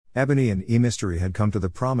Ebony and Emystary had come to the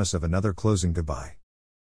promise of another closing goodbye.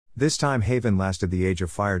 This time Haven lasted the age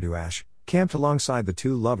of fire to ash, camped alongside the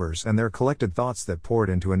two lovers and their collected thoughts that poured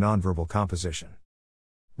into a nonverbal composition.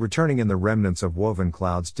 Returning in the remnants of woven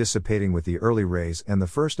clouds dissipating with the early rays and the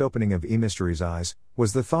first opening of Emystary's eyes,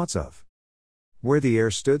 was the thoughts of. Where the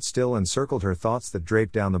air stood still and circled her thoughts that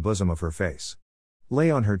draped down the bosom of her face.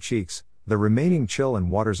 Lay on her cheeks, the remaining chill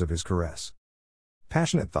and waters of his caress.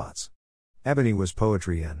 Passionate thoughts. Ebony was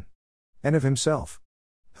poetry in. And of himself.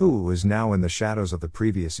 Who was now in the shadows of the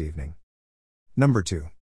previous evening. Number 2.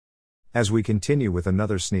 As we continue with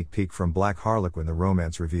another sneak peek from Black Harlequin, the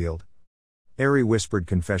romance revealed. Airy whispered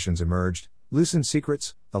confessions emerged, loosened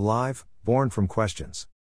secrets, alive, born from questions.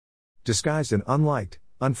 Disguised and unliked,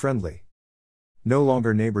 unfriendly. No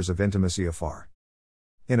longer neighbors of intimacy afar.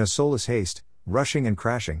 In a soulless haste, rushing and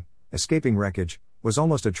crashing, escaping wreckage, was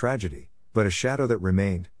almost a tragedy, but a shadow that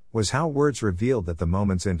remained, was how words revealed that the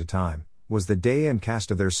moments into time, was the day and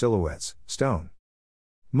cast of their silhouettes, stone.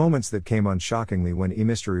 Moments that came unshockingly when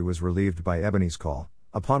Emystary was relieved by Ebony's call,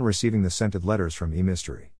 upon receiving the scented letters from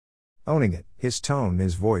Emystary. Owning it, his tone,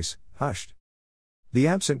 his voice, hushed. The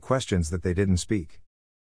absent questions that they didn't speak.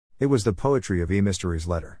 It was the poetry of Emystary's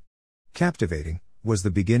letter. Captivating, was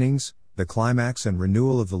the beginnings, the climax and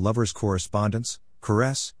renewal of the lovers' correspondence,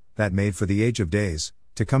 caress, that made for the age of days,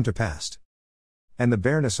 to come to pass. And the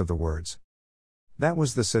bareness of the words. That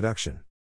was the seduction.